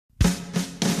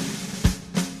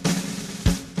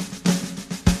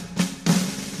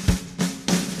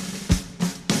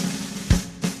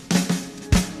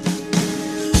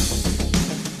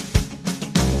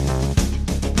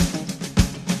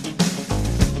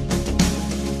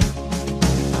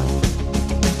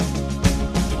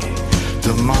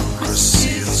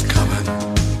was coming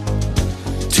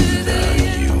to the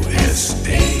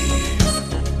USA.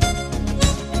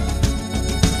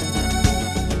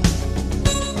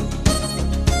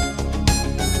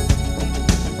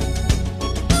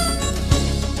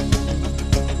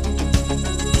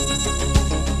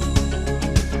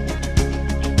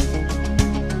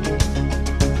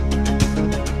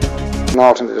 An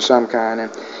alternate of some kind,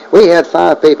 and we had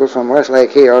 5 people from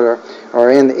Westlake Hill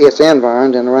or in its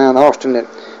environs and around Austin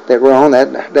that were on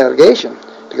that delegation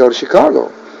to go to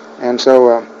Chicago. And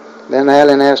so then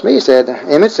Allen asked me, he said,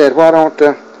 Emmett said, why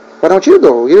don't you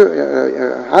go?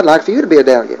 I'd like for you to be a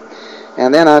delegate.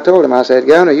 And then I told him, I said,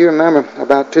 Governor, you remember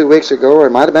about 2 weeks ago, or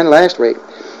it might have been last week,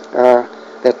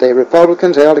 that the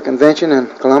Republicans held a convention in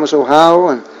Columbus, Ohio,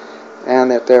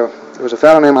 and that there was a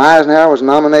fellow named Eisenhower was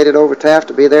nominated over Taft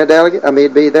to be their delegate,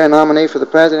 be their nominee for the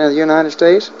President of the United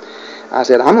States. I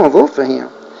said, I'm going to vote for him.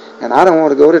 And I don't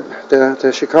want to go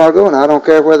to Chicago, and I don't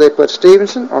care whether they put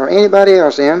Stevenson or anybody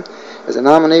else in as a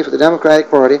nominee for the Democratic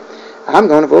Party. I'm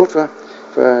going to vote for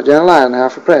General Eisenhower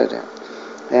for President.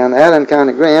 And Allen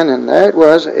kind of grinned, and there it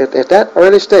was at that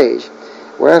early stage.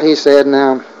 Well, he said,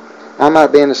 now, I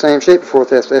might be in the same shape before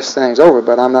this thing's over,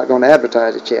 but I'm not going to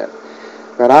advertise it yet.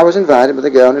 But I was invited by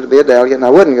the governor to be a delegate, and I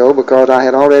wouldn't go because I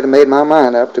had already made my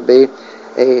mind up to be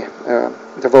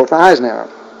to vote for Eisenhower.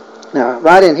 Now,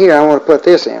 right in here, I want to put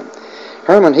this in.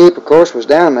 Herman Heap, of course, was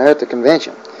down there at the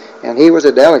convention, and he was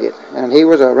a delegate, and he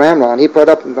was a ramrod. He put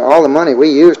up all the money we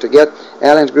used to get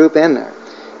Allen's group in there,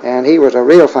 and he was a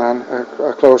real fine,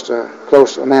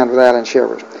 close man with Allen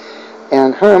Shivers.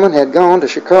 And Herman had gone to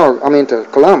to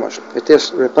Columbus at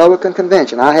this Republican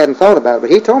convention. I hadn't thought about it,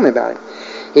 but he told me about it.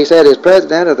 He said as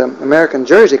president of the American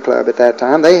Jersey Club at that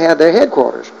time, they had their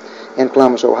headquarters in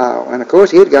Columbus, Ohio. And, of course,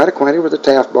 he had got acquainted with the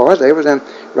Taft boys. They was in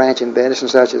ranching business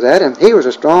and such as that, and he was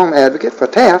a strong advocate for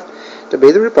Taft to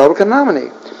be the Republican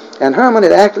nominee. And Herman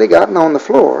had actually gotten on the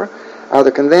floor of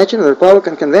the convention, the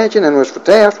Republican convention, and was for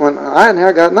Taft when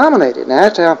Eisenhower got nominated. Now,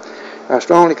 that's how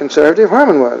strongly conservative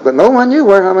Herman was. But no one knew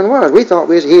where Herman was. We thought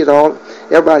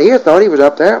everybody here thought he was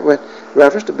up there with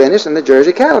reference to business in the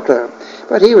Jersey Cattle Club.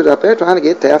 But he was up there trying to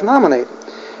get Taft nominated.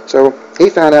 So he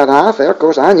found out how I felt. Of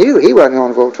course, I knew he wasn't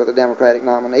going to vote for the Democratic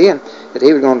nominee and that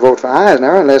he was going to vote for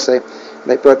Eisenhower unless they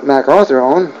put MacArthur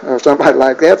on or somebody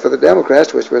like that for the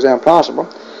Democrats, which was impossible.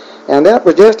 And that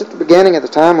was just at the beginning of the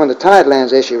time when the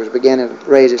Tidelands issue was beginning to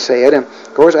raise its head. And,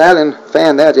 of course, Allen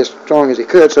fanned that as strong as he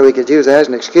could so he could use that as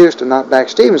an excuse to not back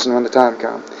Stevenson when the time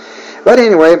came. But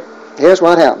anyway, here's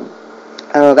what happened.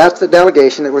 That's the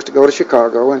delegation that was to go to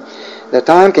Chicago, and the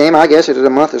time came. I guess it was a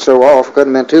month or so off. It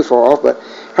couldn't have been too far off, but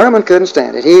Herman couldn't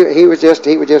stand it. He was just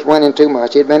winning too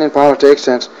much. He'd been in politics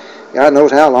since God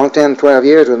knows how long, 10, 12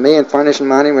 years with me and furnishing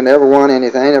money. We never won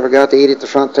anything. Never got to eat at the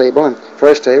front table and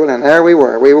first table, and there we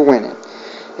were. We were winning.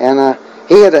 And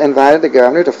he had invited the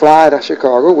governor to fly to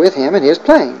Chicago with him in his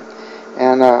plane,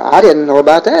 and I didn't know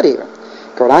about that even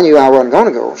because I knew I wasn't going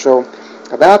to go. So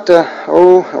about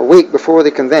a week before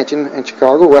the convention in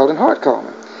Chicago, Weldon Hart called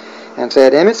me and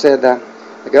said, Emmett said,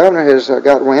 the governor has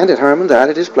got wind that Herman's out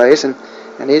at his place and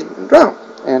he's drunk.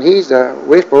 And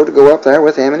we're supposed to go up there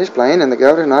with him in his plane, and the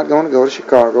governor's not going to go to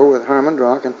Chicago with Herman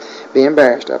drunk and be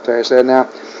embarrassed up there. He said, now,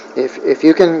 if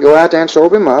you can go out there and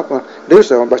sober him up, do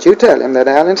so. But you tell him that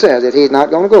Allen says that he's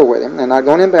not going to go with him and not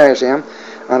going to embarrass him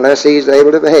unless he's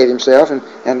able to behave himself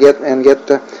and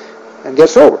get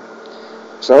sober.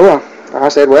 So I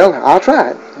said, well, I'll try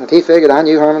it. And he figured I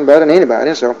knew Herman better than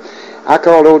anybody, so I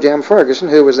called old Jim Ferguson,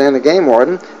 who was then the game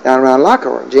warden down around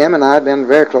Lockhart. Jim and I had been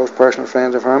very close personal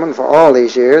friends of Herman for all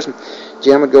these years. And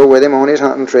Jim would go with him on his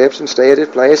hunting trips and stay at his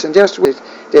place. And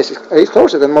he's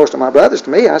closer than most of my brothers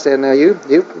to me. I said, now you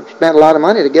spent a lot of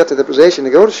money to get to the position to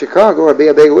go to Chicago or be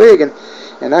a big wig, and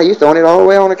now you're throwing it all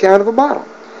away on account of a bottle.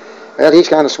 Well, he's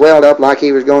kind of swelled up like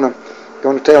he was going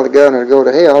to tell the governor to go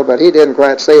to hell, but he didn't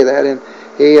quite say that. And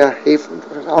he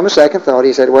on the second thought,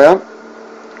 he said, well,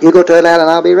 you go tell Allen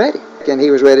I'll be ready. And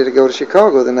he was ready to go to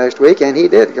Chicago the next week, and he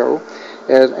did go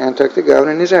and took the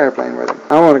governor in his airplane with him.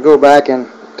 I want to go back and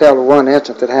tell the one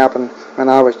incident that happened when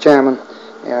I was chairman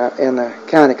in the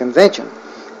county convention.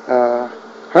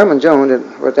 Herman Jones,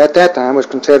 at that time, was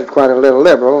considered quite a little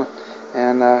liberal,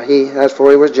 and that's before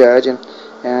he was judge, and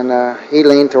he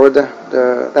leaned toward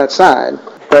that side.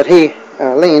 But he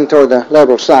leaned toward the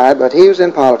liberal side, but he was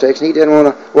in politics, and he didn't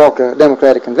want to walk a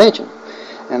Democratic convention.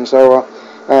 And so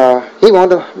he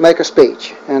wanted to make a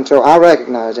speech, and so I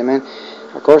recognized him. And,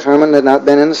 of course, Herman had not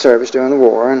been in the service during the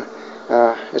war, and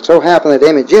it so happened that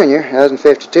Emmett Jr., as in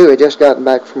 52, had just gotten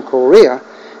back from Korea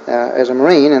as a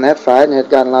Marine in that fight and had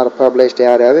gotten a lot of publicity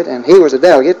out of it, and he was a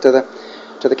delegate to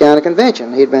the to the county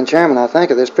convention. He'd been chairman, I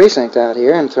think, of this precinct out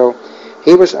here, and so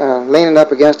he was leaning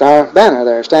up against our banner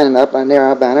there, standing up near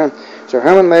our banner. So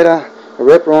Herman made a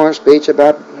rip-roaring speech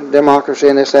about democracy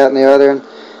and this, that, and the other.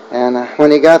 And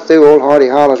when he got through, old Hardy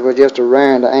Hollis was just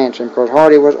raring to answer him, because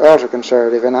Hardy was also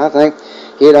conservative, and I think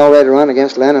he had already run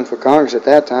against Lennon for Congress at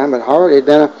that time. But Hardy had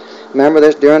been a member of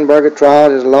this Durenberger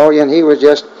trial as a lawyer, and he was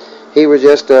just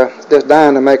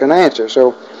dying to make an answer.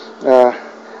 So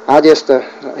I just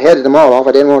headed them all off.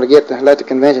 I didn't want to let the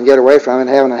convention get away from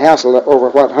it, having a hassle over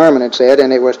what Herman had said,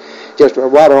 and it was just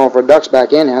water on for ducks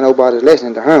back in here. Nobody's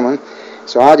listening to Herman.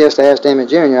 So I just asked Emmett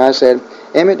Jr., I said,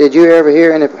 Emmett, did you ever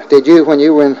hear when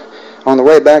you were on the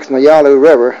way back from the Yalu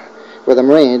River with a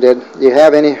Marine, did you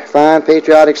have any fine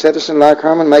patriotic citizen like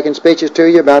Herman making speeches to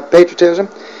you about patriotism?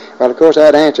 Well, of course,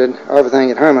 I'd answered everything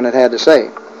that Herman had to say.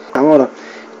 I want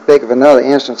to speak of another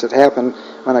instance that happened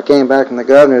when I came back from the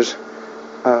governor's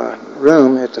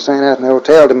room at the St. Anthony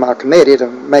Hotel to my committee to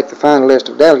make the final list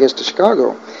of delegates to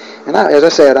Chicago. And as I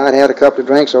said, I'd had a couple of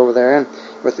drinks over there and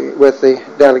with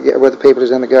the people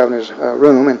who's in the governor's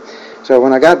room. And so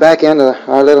when I got back into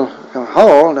our little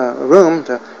hall, room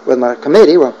with my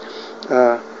committee, well,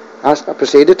 I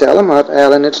proceeded to tell them what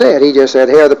Allen had said. He just said,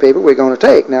 here are the people we're going to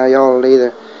take. Now y'all will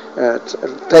either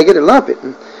take it or lump it.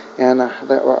 And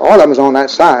all of them was on that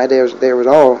side. There was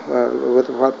all with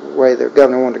what way the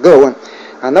governor wanted to go. And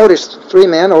I noticed three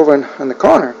men over in the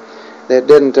corner that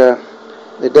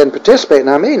didn't participate in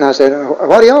our meeting. I said,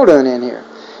 what are y'all doing in here?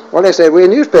 Well, they said, we're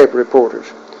newspaper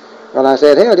reporters. Well, I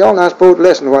said, hell, y'all not supposed to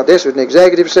listen to what this was an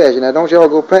executive session. Now, don't y'all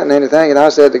go printing anything. And I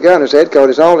said, the governor said, because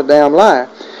it's all a damn lie.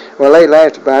 Well, they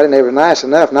laughed about it, and they were nice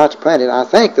enough not to print it. I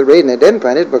think the reason they didn't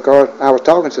print it because I was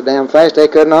talking so damn fast they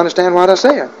couldn't understand what I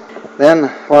said. Then,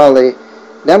 while the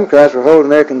Democrats were holding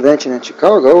their convention in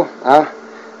Chicago, I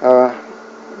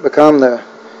become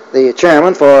the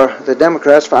chairman for the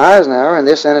Democrats for Eisenhower in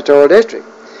this senatorial district.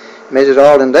 Mrs.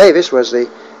 Alden Davis was the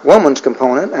woman's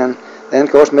component, and then,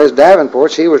 of course, Ms.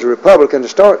 Davenport, she was a Republican to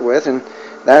start with, and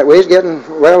that we was getting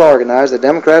well organized, the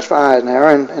Democrats for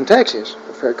Eisenhower in Texas.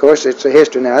 Of course, it's a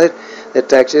history now that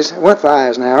Texas went for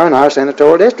Eisenhower, and our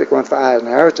senatorial district went for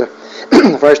Eisenhower. It's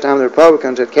the first time the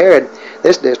Republicans had carried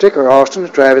this district, or Austin, or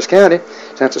Travis County,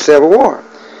 since the Civil War.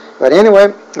 But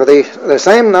anyway, the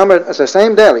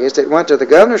same delegates that went to the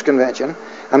governor's convention,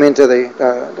 to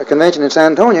the convention in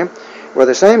San Antonio, were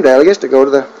the same delegates to go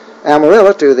to the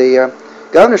Amarillo to the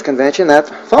governor's convention that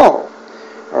fall,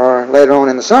 or later on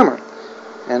in the summer.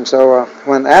 And so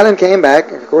when Allen came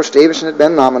back, of course, Stevenson had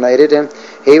been nominated, and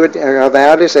he would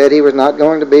avowedly said he was not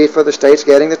going to be for the states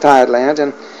getting the tidelands,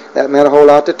 and that meant a whole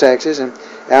lot to Texas. And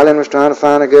Allen was trying to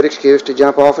find a good excuse to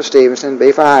jump off of Stevenson and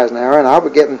be for Eisenhower, and I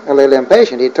was getting a little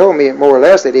impatient. He told me more or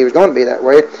less that he was going to be that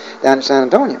way down at San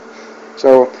Antonio.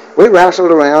 So we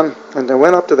wrestled around and then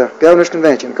went up to the governor's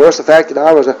convention. Of course, the fact that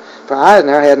I was for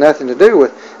Eisenhower had nothing to do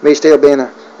with me still being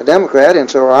a Democrat, and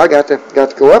so I got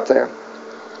to go up there.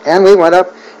 And we went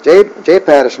up. Jay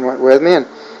Patterson went with me,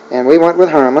 and we went with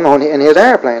Herman in his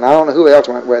airplane. I don't know who else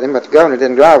went with him, but the governor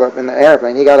didn't drive up in the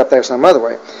airplane. He got up there some other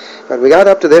way. But we got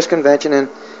up to this convention in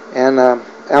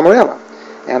Amarillo.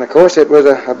 And, of course, it was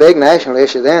a big national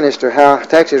issue then as to how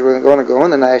Texas was going to go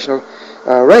in the national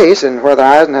race and whether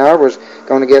Eisenhower was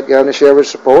going to get Governor Shivers'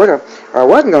 support or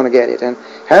wasn't going to get it. And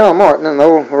Harold Martin, an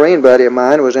old Marine buddy of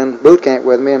mine, was in boot camp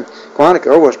with me in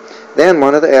Quantico, was then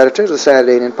one of the editors of the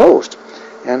Saturday Evening Post.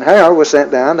 And Harold was sent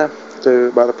down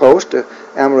by the Post to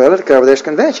Amarillo to cover this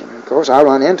convention. And of course, I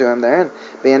run into him there, and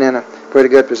being in a pretty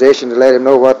good position to let him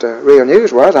know what the real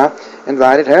news was, I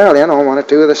invited Harold in on one or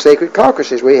two of the secret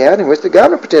caucuses we had in which the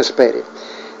governor participated.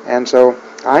 And so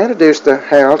I introduced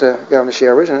Harold to Governor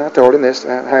Shivers, and I told him this,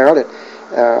 Harold,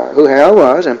 who Harold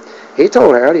was, and he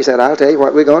told Harold, he said, I'll tell you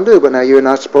what we're going to do, but now you're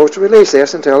not supposed to release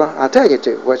this until I tell you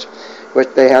to, which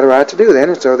they had a right to do then.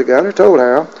 And so the governor told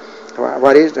Harold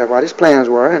what his plans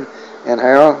were, and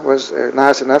Harold was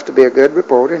nice enough to be a good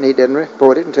reporter, and he didn't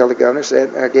report it until the governor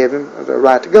gave him the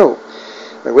right to go.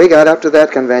 But we got up to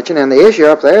that convention, and the issue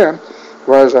up there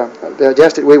was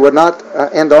just that we would not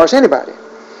endorse anybody.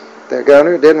 The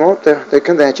governor didn't want the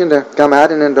convention to come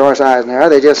out and endorse Eisenhower.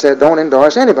 They just said, don't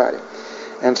endorse anybody.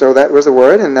 And so that was the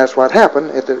word, and that's what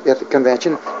happened at the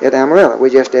convention at Amarillo.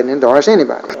 We just didn't endorse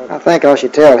anybody. I think I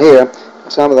should tell here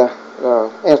some of the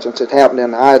instances that happened in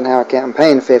the Eisenhower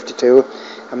campaign in '52.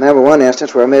 I remember one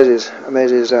instance where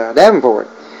Mrs. Davenport,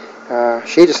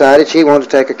 she decided she wanted to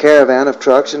take a caravan of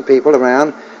trucks and people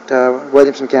around to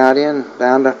Williamson County and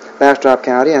down to Bastrop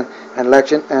County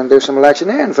and do some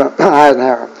electioneering for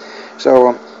Eisenhower.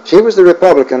 So she was the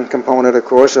Republican component, of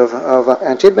course,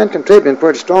 and she'd been contributing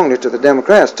pretty strongly to the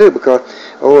Democrats too, because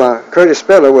Curtis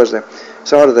Spiller was the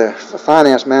sort of the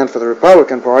finance man for the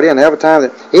Republican Party, and every time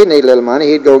that he'd need a little money,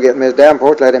 he'd go get Miss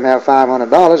Davenport, let him have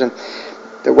 $500, and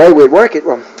the way we'd work it,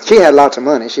 well, she had lots of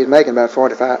money. She was making about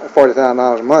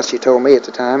 $40,000 a month, she told me at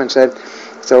the time, and said,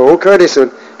 so old Curtis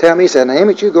would tell me, he said, now,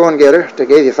 Emmett, you go and get her to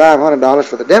give you $500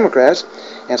 for the Democrats,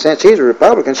 and since she's a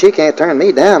Republican, she can't turn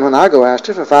me down when I go ask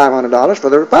her for $500 for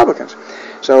the Republicans.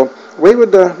 So we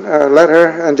would let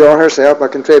her enjoy herself by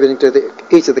contributing to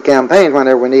each of the campaigns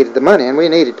whenever we needed the money, and we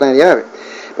needed plenty of it.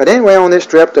 But anyway, on this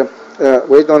trip,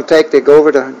 we're going to go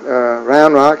over to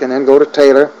Round Rock and then go to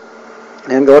Taylor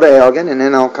and go to Elgin, and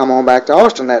then I'll come on back to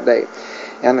Austin that day.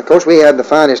 And, of course, we had the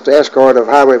finest escort of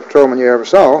highway patrolmen you ever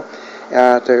saw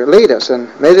to lead us. And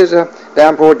Mrs.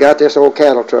 Davenport got this old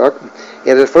cattle truck.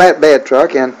 It was a flatbed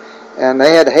truck, and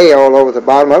they had hay all over the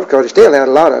bottom of it because it still had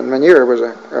a lot of manure. It was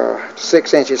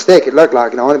 6 inches thick, it looked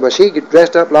like it on it, but she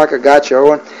dressed up like a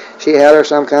gaucho, and she had her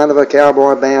some kind of a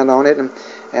cowboy band on it, and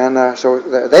so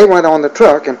they went on the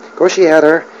truck, and, of course, she had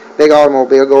her big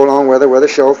automobile go along with her with a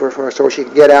chauffeur so she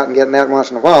could get out and get in that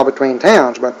once in a while between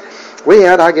towns. But we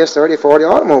had, I guess, 30 or 40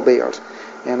 automobiles.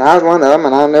 And I was one of them,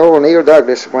 and I know Neil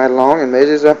Douglas went along, and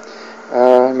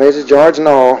Mrs. George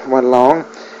Knoll went along,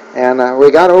 and we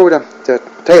got over to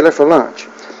Taylor for lunch.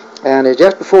 And it was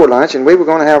just before lunch, and we were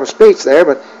going to have a speech there,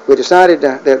 but we decided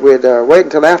that we'd wait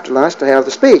until after lunch to have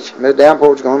the speech. Ms.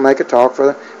 Davenport was going to make a talk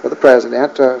for the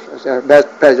president,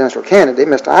 presidential candidate,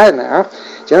 Mr. Eisenhower,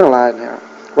 General Eisenhower.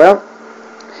 Well,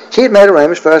 she had made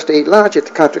arrangements for us to eat lunch at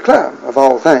the country club, of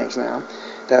all things now,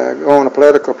 to go on a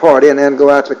political party and then go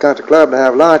out to the country club to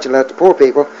have lunch and let the poor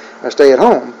people stay at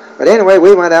home. But anyway,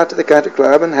 we went out to the country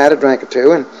club and had a drink or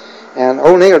two, and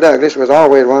old Neil Douglas was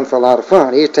always one for a lot of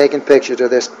fun. He was taking pictures of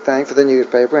this thing for the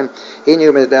newspaper, and he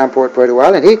knew Miss Davenport pretty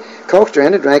well, and he coaxed her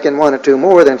into drinking one or two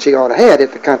more than she ought to have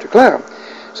at the country club.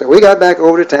 So we got back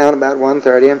over to town about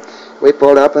 1:30, and we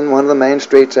pulled up in one of the main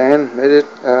streets there, and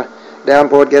Mrs.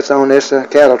 Davenport gets on this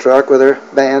cattle truck with her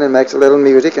band and makes a little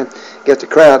music and gets the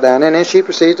crowd down, and then she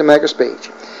proceeds to make a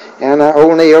speech. And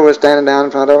old Neil was standing down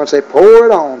in front of her and said, pour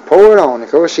it on, pour it on.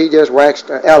 Of course, she just waxed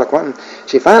eloquent, and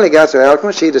she finally got so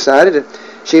eloquent she decided that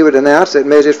she would announce that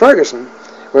Mrs. Ferguson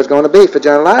was going to be for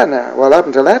General Eisenhower. Well, up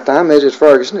until that time, Mrs.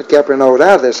 Ferguson had kept her nose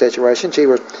out of this situation. She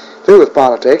was through with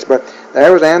politics, but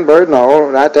there was Ann Bird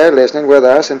Knoll right there listening with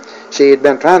us, and she had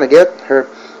been trying to get her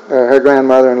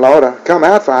grandmother-in-law to come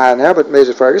out for Eisenhower, but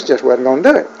Mrs. Ferguson just wasn't going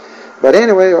to do it. But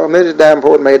anyway, Mrs.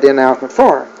 Davenport made the announcement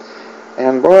for her.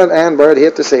 And boy, Ann Bird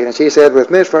hit the seat, and she said, if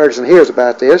Miss Ferguson hears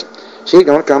about this, she's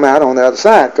going to come out on the other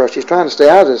side, because she's trying to stay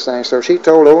out of this thing. So she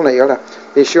told old Neil to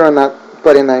be sure and not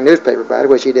put in any newspaper about it,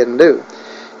 which he didn't do.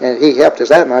 And he helped us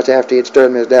that much after he had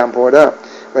stirred Miss Davenport up.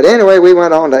 But anyway, we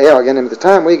went on to Elgin, and by the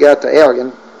time we got to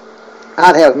Elgin,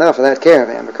 I'd had enough of that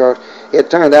caravan, because it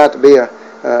turned out to be a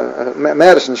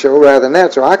medicine show rather than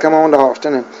that. So I come on to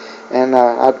Austin, and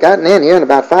I'd gotten in here, and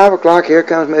about 5 o'clock, here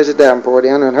comes Mrs. Davenport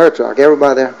in her truck.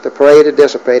 Everybody, the parade had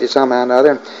dissipated somehow or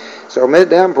another. So Mrs.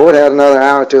 Davenport had another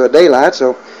hour or two of daylight,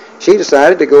 so she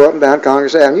decided to go up and down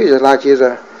Congress Avenue just like she was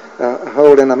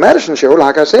holding a medicine show,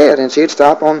 like I said, and she'd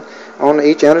stop on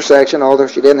each intersection, although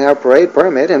she didn't have a parade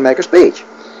permit, and make a speech.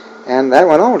 And that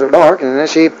went on till dark, and then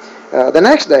she, the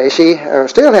next day, she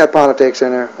still had politics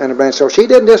in her brain, so she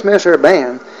didn't dismiss her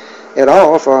band at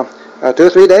all for 2 or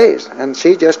 3 days, and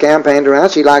she just campaigned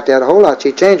around. She liked that a whole lot.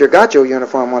 She changed her gaucho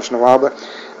uniform once in a while, but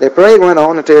the parade went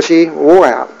on until she wore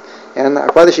out. And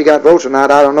whether she got votes or not,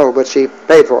 I don't know, but she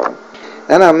paid for them.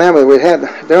 Then I remember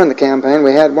during the campaign,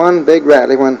 we had one big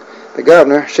rally when the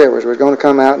governor, Shivers, was going to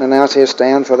come out and announce his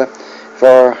stand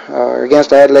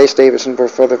against Adlai Stevenson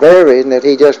for the very reason that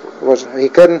he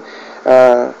couldn't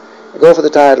go for the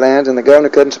Tidelands, and the governor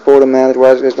couldn't support a man that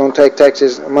was going to take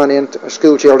Texas money and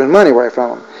school children money away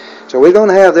from them. So we're going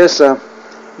to have this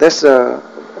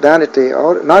down at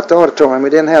not the auditorium. We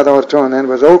didn't have the auditorium then. It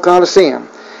was Old Coliseum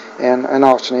in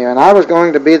Austin here, and I was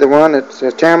going to be the one that's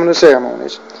chairman of the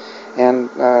ceremonies, and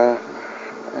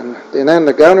then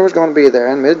the governor was going to be there,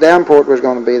 and Miss Davenport was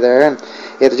going to be there, and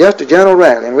it was just a general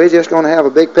rally, and we were just going to have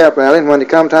a big pep rally. And when it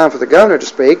come time for the governor to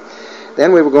speak,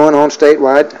 then we were going on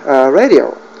statewide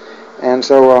radio, and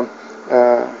so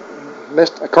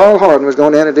Mr. Carl Hardin was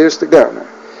going to introduce the governor,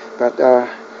 but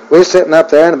we were sitting up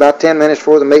there, and about 10 minutes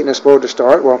before the meeting was supposed to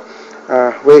start, well,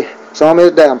 we saw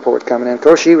Miss Davenport coming in. Of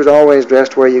course, she was always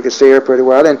dressed where you could see her pretty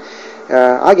well, and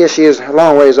I guess she was a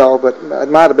long ways off, but it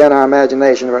might have been our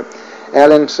imagination. But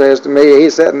Alan says to me,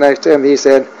 he's sitting next to him, he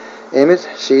said, Emmett,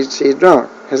 she's drunk.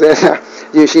 I said,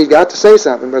 she's got to say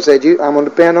something. But I said, I'm going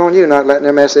to depend on you not letting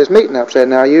her mess this meeting up. I said,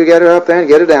 now you get her up there and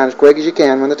get her down as quick as you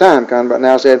can when the time comes. But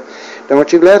now I said,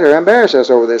 don't you let her embarrass us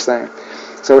over this thing.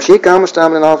 So she comes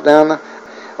stumbling off down the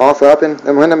off up, and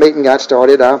when the meeting got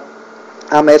started,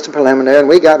 I made some preliminary, and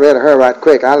we got rid of her right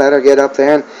quick. I let her get up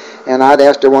there, and I'd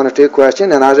asked her one or two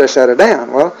questions, and I just set her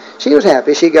down. Well, she was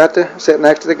happy. She got to sit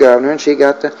next to the governor, and she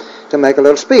got to make a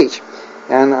little speech.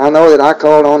 And I know that I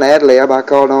called on ad lib. I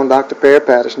called on Dr. Perry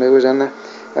Patterson, who was in the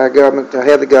government, head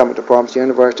of the government department at the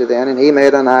university then, and he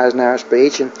made an Eisenhower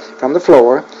speech from the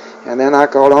floor. And then I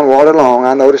called on Walter Long.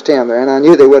 I noticed him there, and I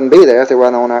knew they wouldn't be there if they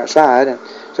weren't on our side. And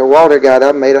so Walter got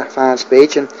up and made a fine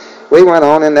speech, and we went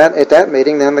on at that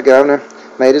meeting. Then the governor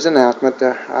made his announcement.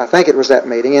 I think it was that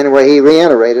meeting. Anyway, he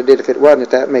reiterated it, if it wasn't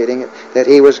at that meeting, that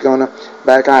he was going to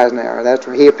back Eisenhower. That's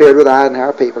where he appeared with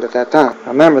Eisenhower people at that time. I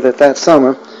remember that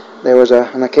summer there was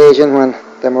an occasion when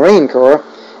the Marine Corps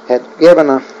had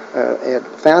had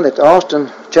found that the Austin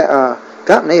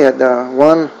company had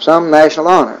won some national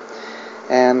honor.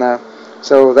 And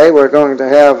so they were going to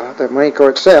have, the Marine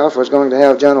Corps itself was going to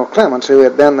have General Clements, who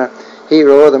had been the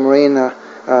hero of the Marine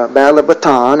Battle of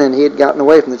Bataan, and he had gotten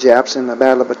away from the Japs in the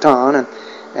Battle of Bataan,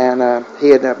 and he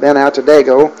had been out to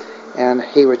Dago, and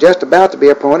he was just about to be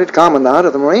appointed Commandant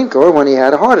of the Marine Corps when he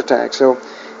had a heart attack. So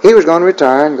he was going to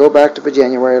retire and go back to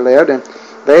Virginia where he lived, and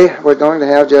they were going to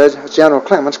have General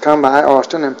Clements come by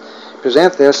Austin and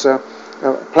present this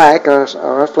plaque or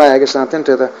a flag or something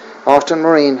to the Austin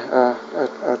Marine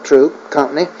troop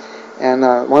company, and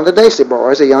one of the Dacey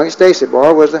boys, the youngest Dacey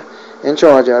boy, was in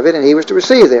charge of it, and he was to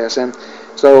receive this. And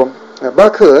so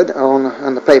Buck Hood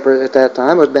on the paper at that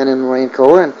time was been in the Marine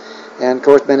Corps, and of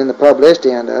course been in the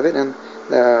publicity end of it, and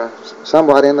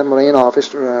somebody in the Marine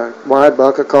office wired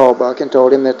Buck or called Buck and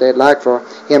told him that they'd like for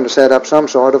him to set up some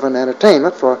sort of an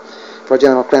entertainment for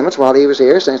General Clements while he was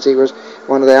here, since he was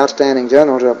one of the outstanding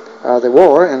generals of the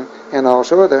war, and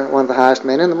also one of the highest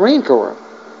men in the Marine Corps.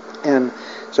 And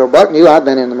so Buck knew I'd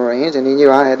been in the Marines, and he knew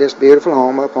I had this beautiful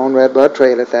home up on Redbud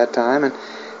Trail at that time, and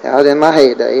I was in my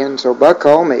heyday. And so Buck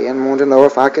called me and wanted to know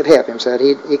if I could help him. Said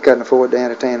he couldn't afford to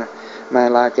entertain a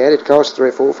man like that. It cost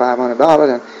 $300, $400,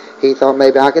 $500, and he thought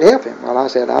maybe I could help him. Well, I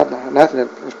said, nothing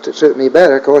to suit me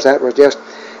better. Of course, that was just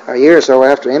a year or so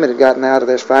after Emmett had gotten out of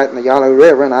this fight in the Yalu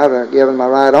River, and I'd given my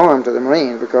right arm to the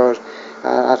Marines because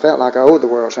I felt like I owed the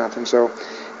world something. So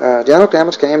General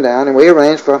Clements came down, and we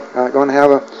arranged for going to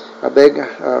have a big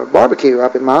barbecue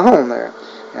up at my home there.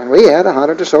 And we had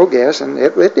 100 or so guests, and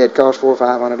it did cost $400 or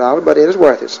 $500, but it was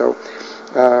worth it. So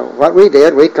what we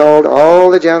did, we called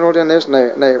all the generals in this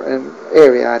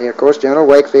area out here. Of course, General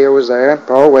Wakefield was there,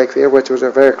 Paul Wakefield, which was a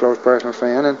very close personal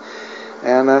friend,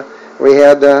 and we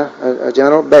had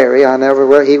General Berry.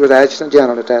 He was adjutant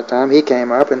general at that time. He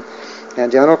came up, and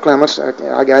General Clements,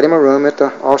 I got him a room at the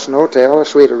Austin Hotel, a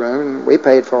suite room, and we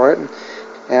paid for it.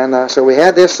 And so we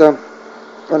had this, going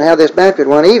to have this banquet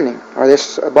one evening, or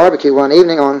this barbecue one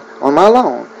evening on my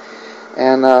lawn.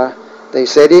 And the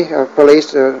city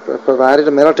police provided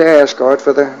a military escort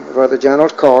for the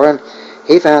general's car, and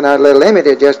he found out little Emmett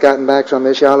had just gotten back from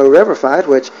this Yalu River fight,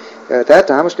 which at that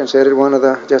time was considered one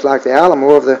of just like the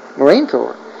Alamo of the Marine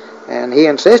Corps. And he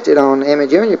insisted on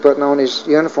Emmett Jr. putting on his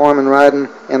uniform and riding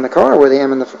in the car with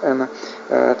him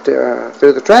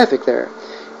through the traffic there.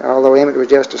 Although Emmett was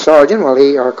just a sergeant,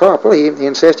 or corporal, he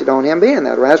insisted on him being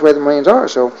that. That's where the Marines are.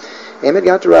 So Emmett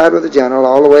got to ride with the general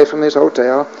all the way from this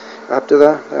hotel up to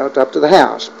the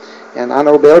house. And I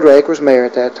know Bill Drake was mayor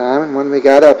at that time, and when we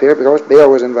got up here, because Bill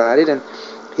was invited, and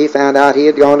he found out he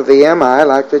had gone to VMI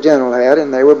like the general had,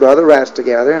 and they were brother rats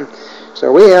together. And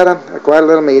so we had quite a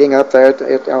little meeting up there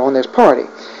on this party.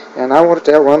 And I want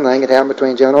to tell one thing that happened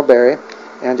between General Berry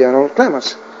and General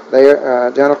Clements.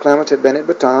 General Clements had been at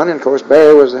Bataan, and of course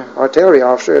Berry was the artillery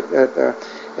officer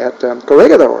at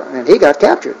Corregidor, and he got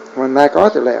captured when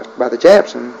MacArthur left by the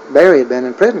Japs, and Berry had been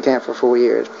in prison camp for 4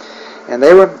 years. And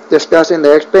they were discussing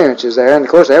their experiences there, and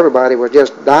of course everybody was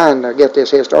just dying to get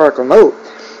this historical note.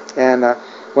 And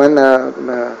when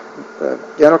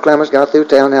General Clements got through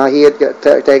telling how he had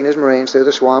taken his Marines through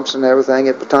the swamps and everything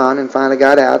at Bataan, and finally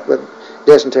got out with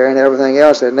dysentery and everything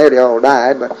else, they nearly all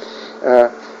died. But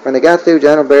when they got through,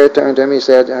 General Berry turned to him. He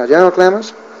said, General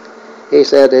Clements, he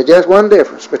said, there's just one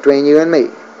difference between you and me.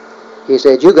 He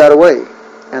said, you got away,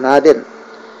 and I didn't.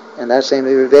 And that seemed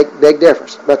to be a big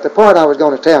difference. But the part I was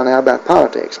going to tell now about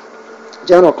politics,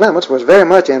 General Clements was very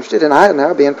much interested in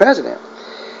Eisenhower being president.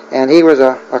 And he was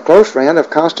a close friend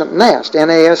of Constant Nast,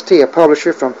 N-A-S-T, a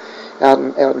publisher from out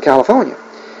in California.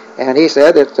 And he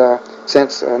said that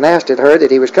since Nast had heard that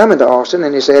he was coming to Austin,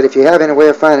 and he said, if you have any way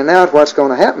of finding out what's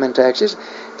going to happen in Texas,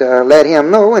 to let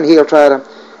him know, and he'll try to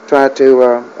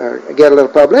get a little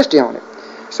publicity on it.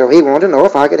 So he wanted to know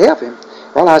if I could help him.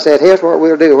 Well, I said, here's what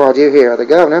we'll do while you're here. The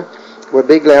governor would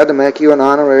be glad to make you an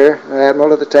honorary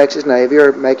admiral of the Texas Navy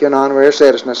or make you an honorary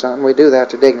citizen or something. We do that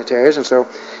to dignitaries, and so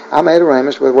I made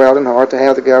arrangements with Weldon Hart to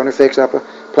have the governor fix up a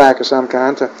plaque of some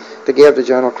kind to give to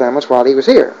General Clements while he was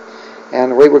here.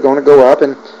 And we were going to go up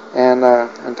and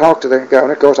talk to the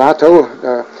governor. Of course, I told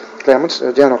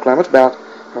General Clements about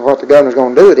what the governor was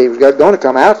going to do. That he was going to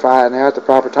come out for Eisenhower at the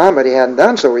proper time, but he hadn't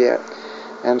done so yet.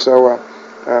 And so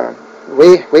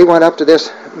we went up to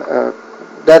this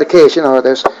dedication, or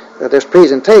this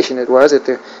presentation it was, that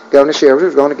the Governor Shivers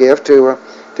was going to give to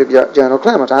General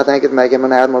Clements. I think it'd make him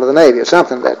an admiral of the Navy or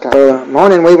something of that kind. So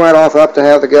morning we went off up to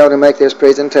have the governor make this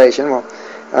presentation. Well,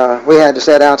 we had to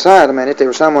sit outside a minute. There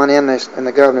was someone in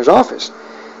the governor's office,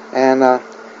 and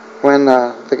when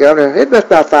the governor, it was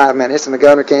about 5 minutes, and the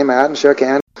governor came out and shook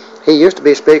hands. He used to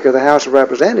be Speaker of the House of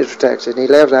Representatives of Texas, and he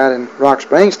lives out in Rock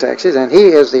Springs, Texas, and he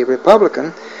is the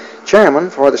Republican chairman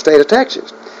for the state of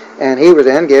Texas. And he was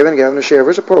then giving Governor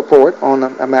Shivers a report on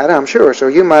a matter, I'm sure. So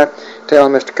you might tell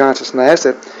Mr. Constance Nash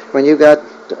that when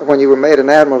you were made an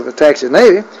admiral of the Texas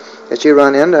Navy, that you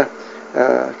run into,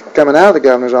 coming out of the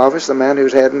governor's office, the man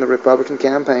who's heading the Republican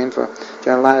campaign for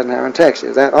General Eisenhower in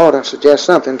Texas. That ought to suggest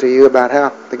something to you about how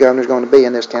the governor's going to be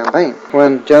in this campaign.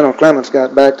 When General Clements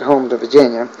got back home to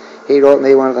Virginia, he wrote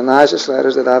me one of the nicest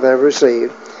letters that I've ever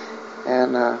received.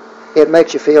 And it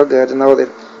makes you feel good to know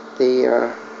that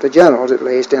the generals, at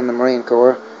least in the Marine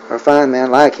Corps, are fine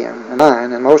men like him and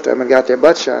mine, and most of them had got their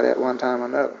butts shot at one time or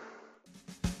another.